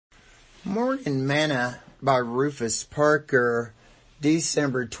Morning Manna by Rufus Parker,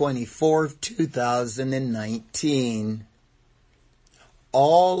 December 24th, 2019.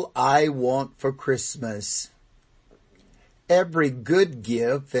 All I want for Christmas. Every good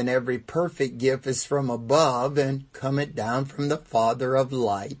gift and every perfect gift is from above and cometh down from the Father of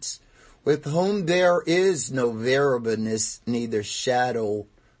lights, with whom there is no variableness, neither shadow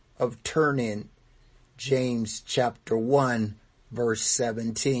of turning. James chapter 1, verse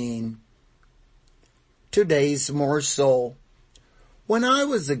 17. Today's morsel. When I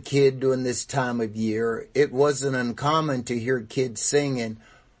was a kid during this time of year, it wasn't uncommon to hear kids singing,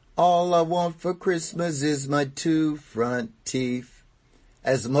 "All I want for Christmas is my two front teeth,"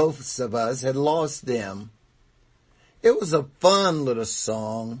 as most of us had lost them. It was a fun little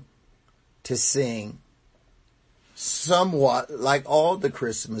song to sing, somewhat like all the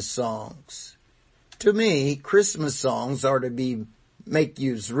Christmas songs. To me, Christmas songs are to make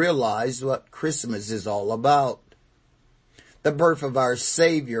you realize what Christmas is all about. The birth of our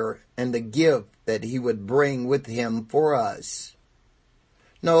Savior and the gift that He would bring with Him for us.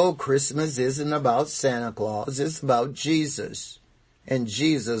 No, Christmas isn't about Santa Claus, it's about Jesus. And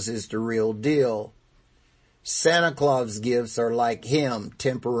Jesus is the real deal. Santa Claus gifts are like Him,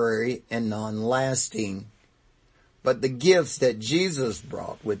 temporary and non-lasting. But the gifts that Jesus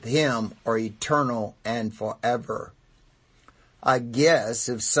brought with Him are eternal and forever. I guess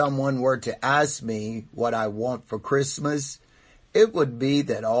if someone were to ask me what I want for Christmas, it would be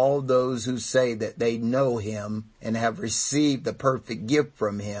that all those who say that they know Him and have received the perfect gift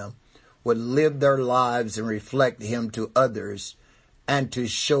from Him would live their lives and reflect Him to others, and to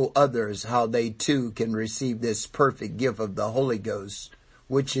show others how they too can receive this perfect gift of the Holy Ghost,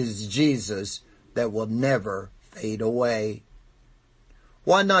 which is Jesus, that will never fade away.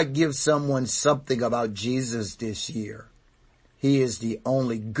 Why not give someone something about Jesus this year? He is the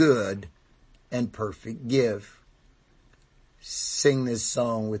only good and perfect gift. Sing this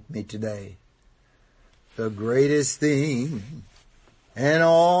song with me today. The greatest thing in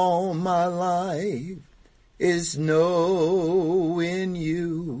all my life is knowing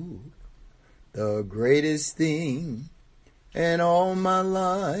you. The greatest thing in all my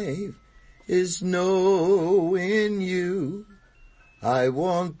life is knowing you. I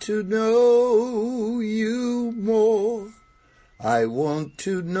want to know you more. I want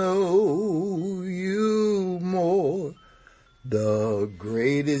to know you more. The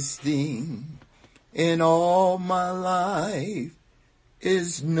greatest thing in all my life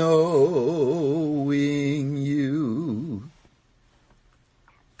is knowing you.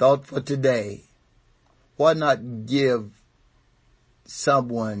 Thought for today. Why not give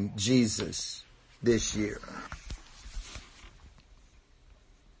someone Jesus this year?